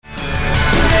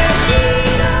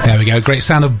you go. Great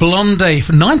sound of Blondie.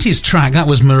 90s track. That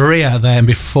was Maria there. And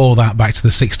before that, back to the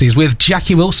 60s with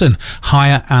Jackie Wilson.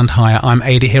 Higher and Higher. I'm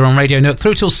Adi here on Radio Newark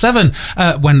through till 7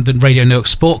 when the Radio Newark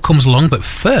Sport comes along. But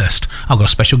first, I've got a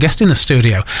special guest in the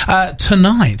studio.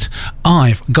 Tonight,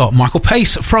 I've got Michael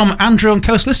Pace from Andrew and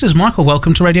Co Solicitors. Michael,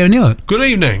 welcome to Radio Newark. Good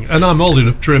evening. And I'm old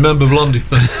enough to remember Blondie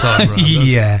first time round.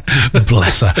 Yeah,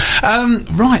 bless her.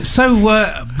 Right, so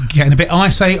getting a bit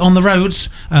icy on the roads,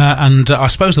 and I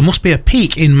suppose there must be a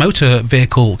peak in motor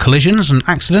vehicle collisions and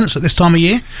accidents at this time of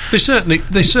year. They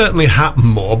certainly happen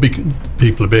more because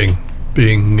people are being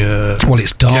well,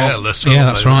 it's dark. Careless. Yeah,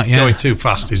 that's right. Yeah, going too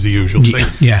fast is the usual thing.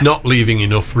 Yeah, not leaving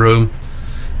enough room.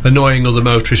 Annoying other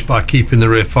motorists by keeping the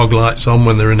rear fog lights on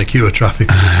when they're in a queue of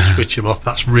traffic and switch them off.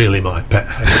 That's really my pet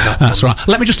hate. That's right.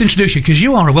 Let me just introduce you, because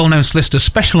you are a well-known solicitor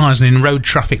specialising in road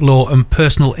traffic law and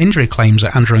personal injury claims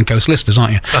at Andrew and Co Solicitors,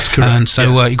 aren't you? That's correct. And so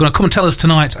you're going to come and tell us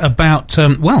tonight about,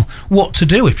 what to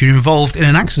do if you're involved in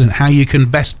an accident, how you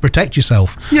can best protect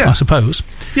yourself, I suppose.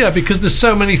 Yeah, because there's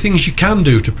so many things you can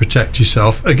do to protect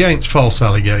yourself against false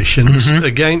allegations,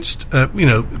 against,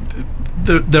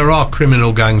 there are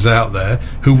criminal gangs out there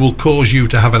who will cause you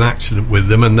to have an accident with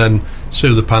them and then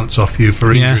sue the pants off you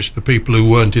for injuries for people who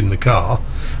weren't in the car.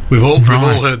 We've all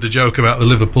heard the joke about the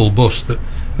Liverpool bus that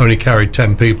only carried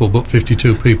 10 people, but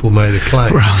 52 people made a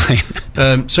claim.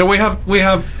 Right. So we have.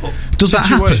 Does that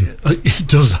happen? It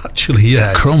does actually.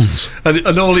 Yes. Crumbs.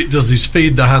 And all it does is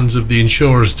feed the hands of the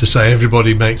insurers to say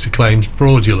everybody makes a claim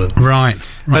fraudulent. Right.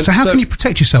 So how can you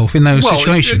protect yourself in those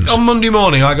situations? On Monday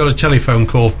morning, I got a telephone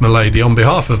call from a lady on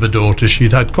behalf of her daughter.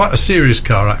 She'd had quite a serious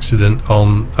car accident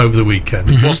over the weekend.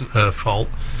 It wasn't her fault.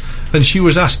 And she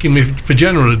was asking me for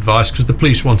general advice because the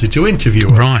police wanted to interview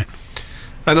her. Right.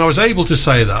 And I was able to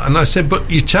say that. And I said,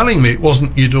 but you're telling me it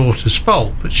wasn't your daughter's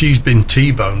fault, that she's been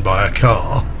T-boned by a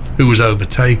car who was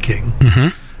overtaking.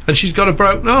 And she's got a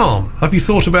broken arm. Have you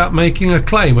thought about making a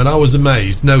claim? And I was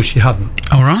amazed. No, she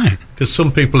hadn't. All right. Because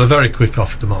some people are very quick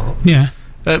off the mark. Yeah.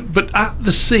 But at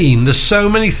the scene, there's so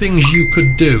many things you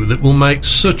could do that will make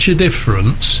such a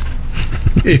difference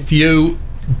if you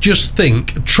just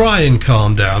try and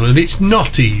calm down. And it's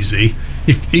not easy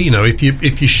if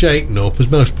you're shaken up, as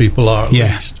most people are at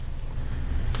least.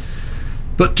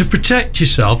 But to protect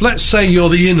yourself, let's say you're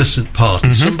the innocent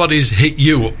party. Somebody's hit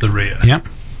you up the rear. Yeah.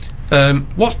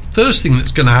 What first thing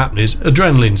that's going to happen is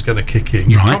adrenaline's going to kick in.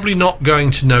 You're probably not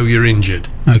going to know you're injured.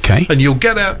 Okay. And you'll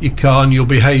get out your car and you'll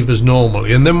behave as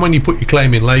normally. And then when you put your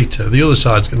claim in later, the other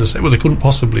side's going to say, well, they couldn't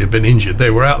possibly have been injured.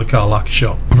 They were out the car like a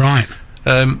shot. Right.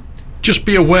 Just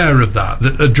be aware of that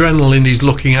adrenaline is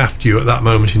looking after you at that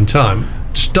moment in time.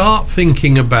 Start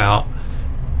thinking about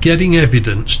getting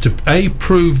evidence to A,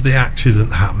 prove the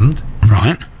accident happened.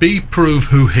 Right. B, prove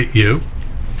who hit you.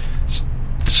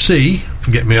 C,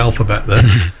 forget my alphabet there,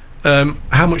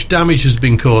 how much damage has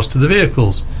been caused to the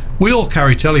vehicles. We all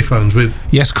carry telephones with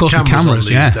cameras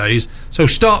these days. So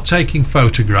start taking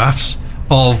photographs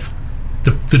of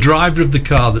the driver of the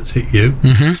car that's hit you.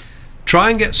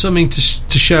 Try and get something to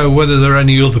show whether there are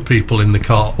any other people in the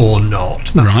car or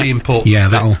not. That's the important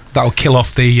thing. That'll kill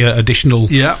off the additional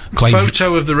claim.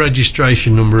 Photo of the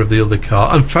registration number of the other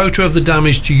car and photo of the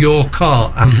damage to your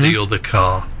car and the other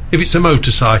car. If it's a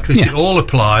motorcyclist, it all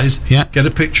applies. Get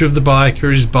a picture of the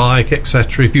biker, his bike,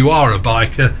 etc. If you are a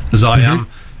biker, as I am,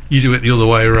 you do it the other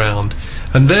way around.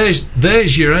 And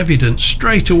there's your evidence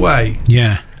straight away.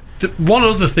 Yeah. One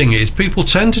other thing is people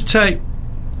tend to take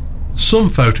some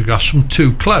photographs from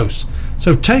too close.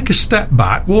 So take a step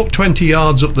back, walk 20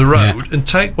 yards up the road and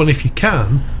take one, if you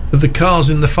can, of the cars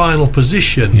in the final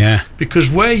position. Because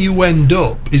where you end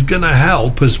up is going to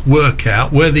help us work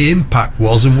out where the impact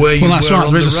was and where you were. Well, that's right.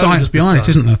 There is a science behind it,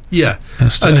 isn't there? Yeah.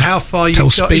 And how far if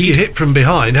you hit from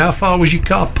behind, how far was your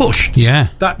car pushed? Yeah.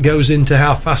 That goes into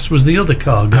how fast was the other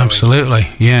car going. Absolutely.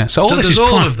 Yeah. So all this there's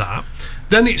all of that.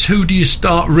 Then it's who do you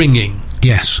start ringing?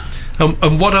 Yes.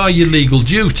 And what are your legal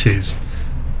duties?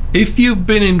 If you've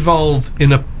been involved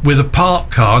with a parked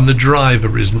car and the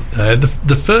driver isn't there,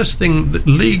 the first thing that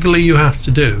legally you have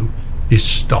to do is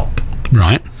stop.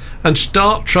 Right. And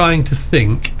start trying to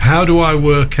think, how do I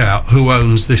work out who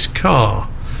owns this car?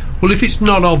 Well, if it's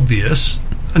not obvious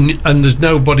and there's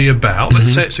nobody about,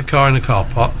 let's say it's a car in a car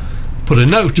park, put a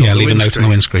note on the windscreen. Leave a note on the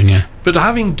windscreen, But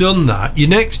having done that, your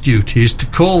next duty is to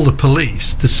call the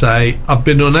police to say, I've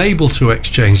been unable to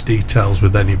exchange details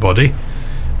with anybody.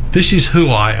 This is who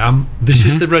I am. This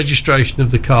is the registration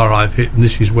of the car I've hit, and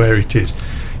this is where it is.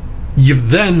 You've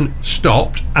then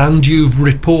stopped and you've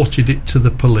reported it to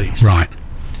the police. Right.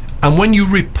 And when you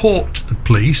report to the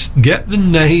police, get the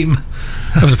name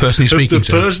of the person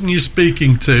you're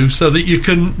speaking to, so that you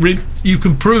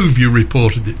can prove you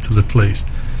reported it to the police.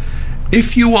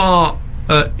 If you are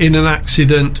in an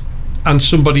accident and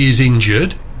somebody is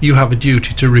injured, you have a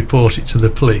duty to report it to the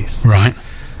police. Right.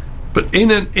 But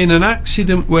in an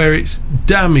accident where it's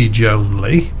damage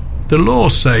only, the law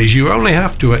says you only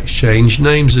have to exchange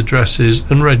names, addresses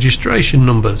and registration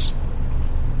numbers.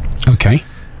 Okay.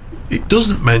 It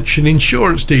doesn't mention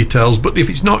insurance details, but if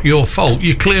it's not your fault,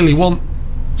 you clearly want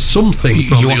something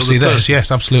from you the want to other see person. this,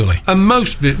 yes, absolutely. And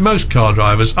most car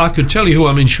drivers, I could tell you who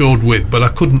I'm insured with, but I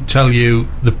couldn't tell you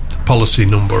the policy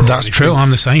number. That's true.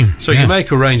 I'm the same. So you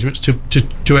make arrangements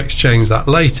to exchange that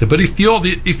later. But if you're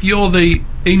the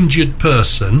injured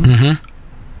person,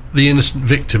 the innocent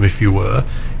victim, if you were,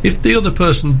 if the other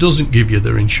person doesn't give you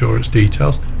their insurance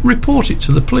details, report it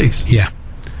to the police. Yeah.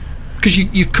 Because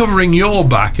you're covering your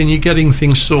back and you're getting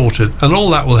things sorted, and all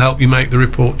that will help you make the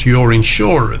report to your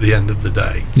insurer at the end of the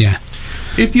day. Yeah.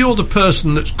 If you're the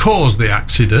person that's caused the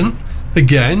accident,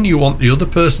 again, you want the other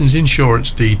person's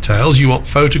insurance details, you want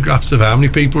photographs of how many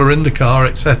people are in the car,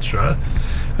 etc.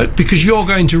 Because you're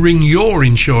going to ring your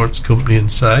insurance company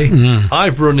and say,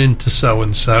 I've run into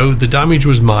so-and-so, the damage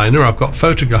was minor, I've got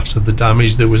photographs of the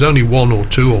damage, there was only 1 or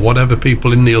 2 or whatever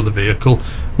people in the other vehicle,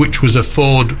 which was a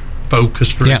Ford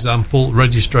Focus, for example,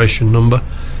 registration number.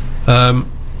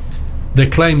 They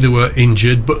claimed they were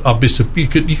injured, but you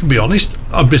can be honest,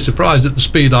 I'd be surprised at the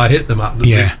speed I hit them at.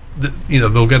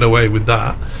 They'll get away with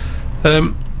that.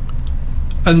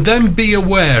 And then be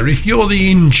aware, if you're the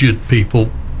injured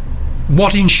people,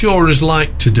 what insurers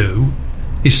like to do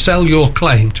is sell your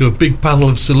claim to a big panel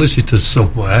of solicitors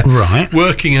somewhere, right,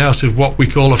 working out of what we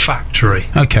call a factory.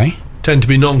 Okay. Tend to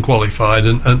be non-qualified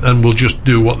and will just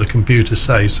do what the computer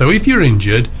says. So if you're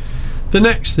injured, the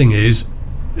next thing is,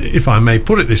 if I may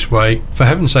put it this way, for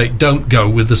heaven's sake, don't go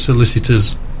with the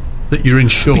solicitors that you're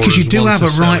insured. Because you do have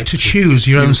a right to choose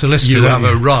your own solicitor. You have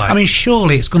a right. I mean,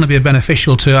 surely it's going to be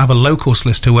beneficial to have a local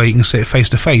solicitor where you can sit face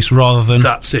to face rather than...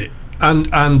 That's it.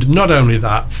 And not only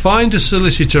that, find a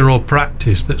solicitor or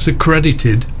practice that's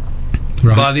accredited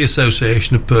by the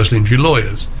Association of Personal Injury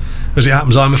Lawyers. As it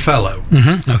happens, I'm a fellow,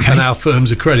 okay, and our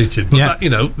firm's accredited. But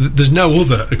that, there's no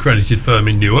other accredited firm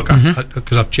in Newark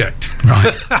because I've checked. Right,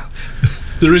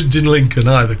 there isn't in Lincoln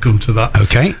either. Come to that.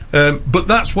 Okay, but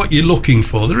that's what you're looking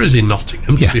for. There is in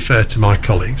Nottingham, to be fair to my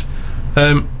colleagues.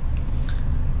 And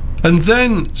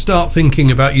then start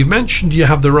thinking about. You've mentioned you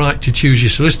have the right to choose your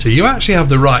solicitor. You actually have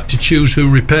the right to choose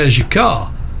who repairs your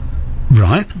car.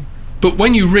 Right. But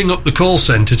when you ring up the call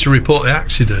centre to report the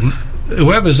accident,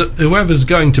 whoever's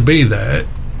going to be there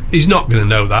is not going to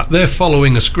know that. They're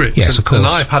following a script. Yes, of course. And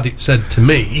I've had it said to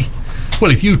me,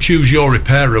 well, if you choose your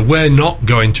repairer, we're not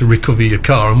going to recover your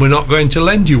car and we're not going to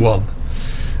lend you one.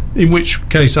 In which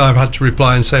case I've had to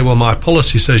reply and say, well, my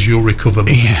policy says you'll recover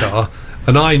my car,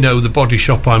 and I know the body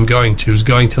shop I'm going to is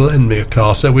going to lend me a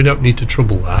car, so we don't need to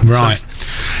trouble that. Right.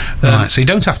 So you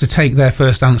don't have to take their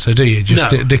first answer, do you? Just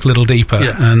dig a little deeper,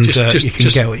 and you can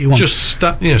get what you want. Just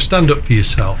stand up for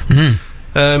yourself.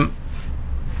 And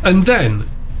then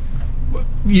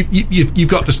you've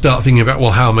got to start thinking about,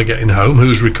 well, how am I getting home?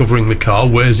 Who's recovering the car?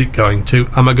 Where's it going to?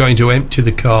 Am I going to empty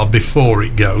the car before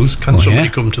it goes? Can somebody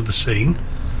come to the scene?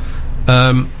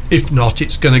 If not,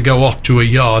 it's going to go off to a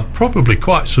yard, probably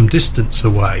quite some distance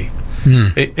away.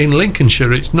 In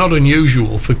Lincolnshire, it's not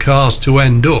unusual for cars to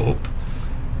end up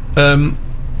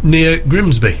near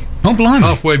Grimsby. Oh, blimey.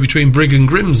 Halfway between Brigg and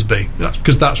Grimsby. That's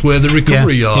because that's where the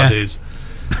recovery yard is.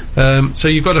 So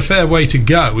you've got a fair way to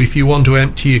go if you want to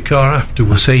empty your car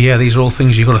afterwards. I see, these are all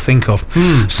things you've got to think of.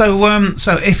 So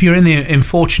if you're in the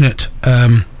unfortunate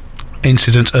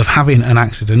incident of having an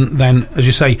accident, then, as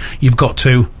you say, you've got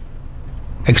to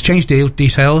exchange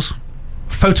details,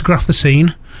 photograph the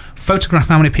scene, photograph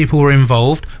how many people were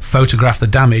involved, photograph the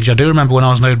damage. I do remember when I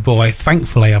was an old boy,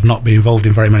 thankfully I've not been involved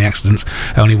in very many accidents,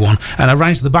 only one, and I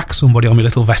ran to the back of somebody on my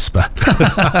little Vespa.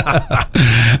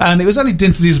 And it was only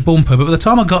dented his bumper, but by the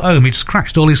time I got home, he'd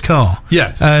scratched all his car.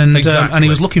 Yes, and exactly. And he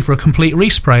was looking for a complete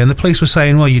respray, and the police were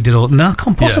saying, well, you did all... No, I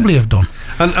can't possibly have done.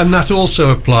 And that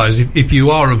also applies if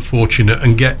you are unfortunate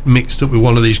and get mixed up with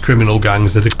one of these criminal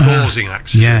gangs that are causing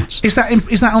accidents. Is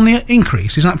that on the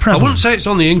increase? Is that prevalent? I wouldn't say it's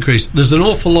on the increase. There's an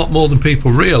awful lot more than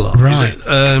people realise.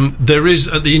 Right. There is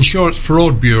at the Insurance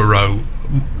Fraud Bureau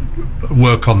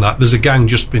work on that. There's a gang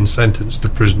just been sentenced to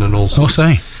prison and all sorts.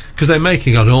 Because they're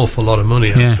making an awful lot of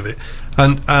money out of it.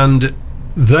 And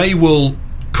they will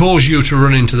cause you to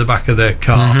run into the back of their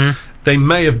car. They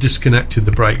may have disconnected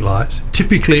the brake lights.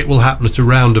 Typically it will happen at a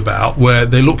roundabout where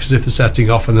they look as if they're setting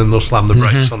off and then they'll slam the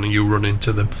brakes on and you run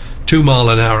into them. 2 mile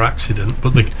an hour accident.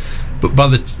 But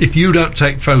if you don't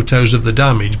take photos of the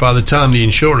damage, by the time the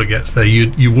insurer gets there,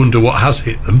 you wonder what has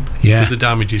hit them because the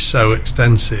damage is so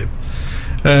extensive.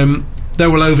 They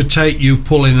will overtake you,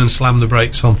 pull in and slam the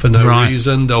brakes on for no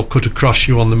reason. They'll cut across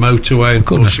you on the motorway. And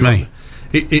goodness me.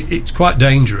 It's quite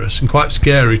dangerous and quite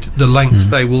scary, the lengths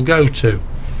they will go to.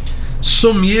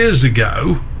 Some years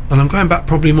ago, and I'm going back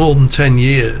probably more than 10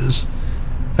 years,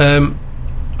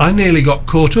 I nearly got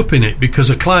caught up in it because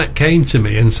a client came to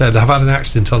me and said, I've had an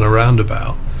accident on a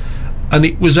roundabout. And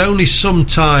it was only some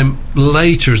time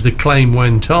later, as the claim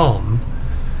went on,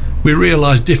 we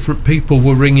realised different people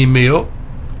were ringing me up.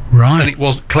 Right. And it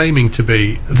was claiming to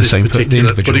be the same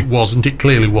particular, but it wasn't. It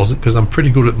clearly wasn't, because I'm pretty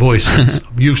good at voices.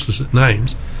 I'm useless at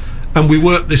names. And we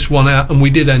worked this one out, and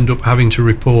we did end up having to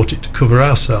report it to cover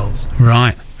ourselves.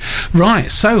 Right.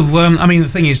 So, I mean, the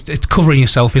thing is, covering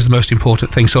yourself is the most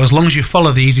important thing. So as long as you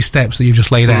follow the easy steps that you've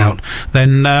just laid out,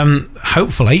 then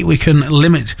hopefully we can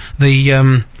limit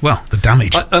the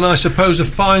damage. And I suppose a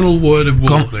final word of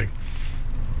warning.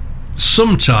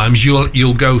 Sometimes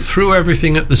you'll go through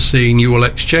everything at the scene, you will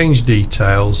exchange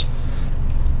details,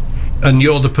 and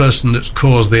you're the person that's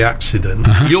caused the accident.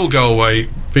 You'll go away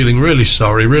feeling really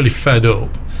sorry, really fed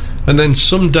up, and then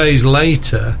some days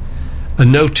later a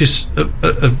notice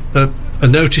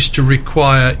to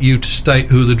require you to state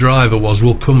who the driver was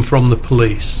will come from the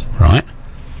police. Right.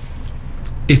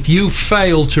 If you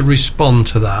fail to respond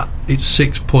to that, it's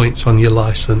 6 points on your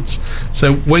licence.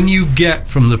 So when you get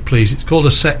from the police, it's called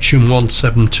a Section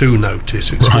 172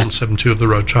 notice. It's 172 of the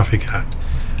Road Traffic Act.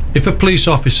 If a police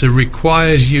officer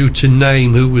requires you to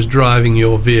name who was driving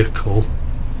your vehicle,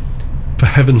 for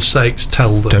heaven's sakes,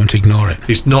 tell them. Don't ignore it.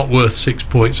 It's not worth 6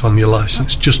 points on your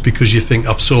licence just because you think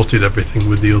I've sorted everything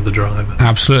with the other driver.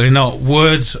 Absolutely not.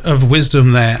 Words of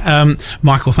wisdom there.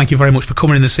 Michael, thank you very much for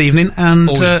coming in this evening. And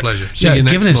always a pleasure. See you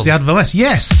next giving us the advice.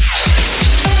 Yes.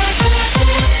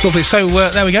 Lovely. So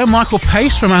there we go. Michael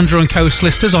Pace from Andrew & Co.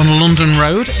 Solicitors on London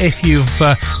Road. If you've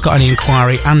got any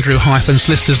inquiry,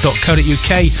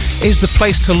 andrew-solicitors.co.uk is the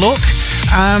place to look.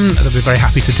 They'll be very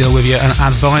happy to deal with you and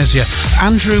advise you.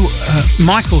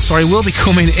 Michael will be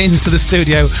coming into the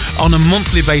studio on a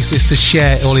monthly basis to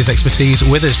share all his expertise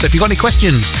with us. So if you've got any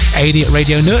questions,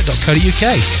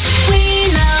 adi@radionewark.co.uk.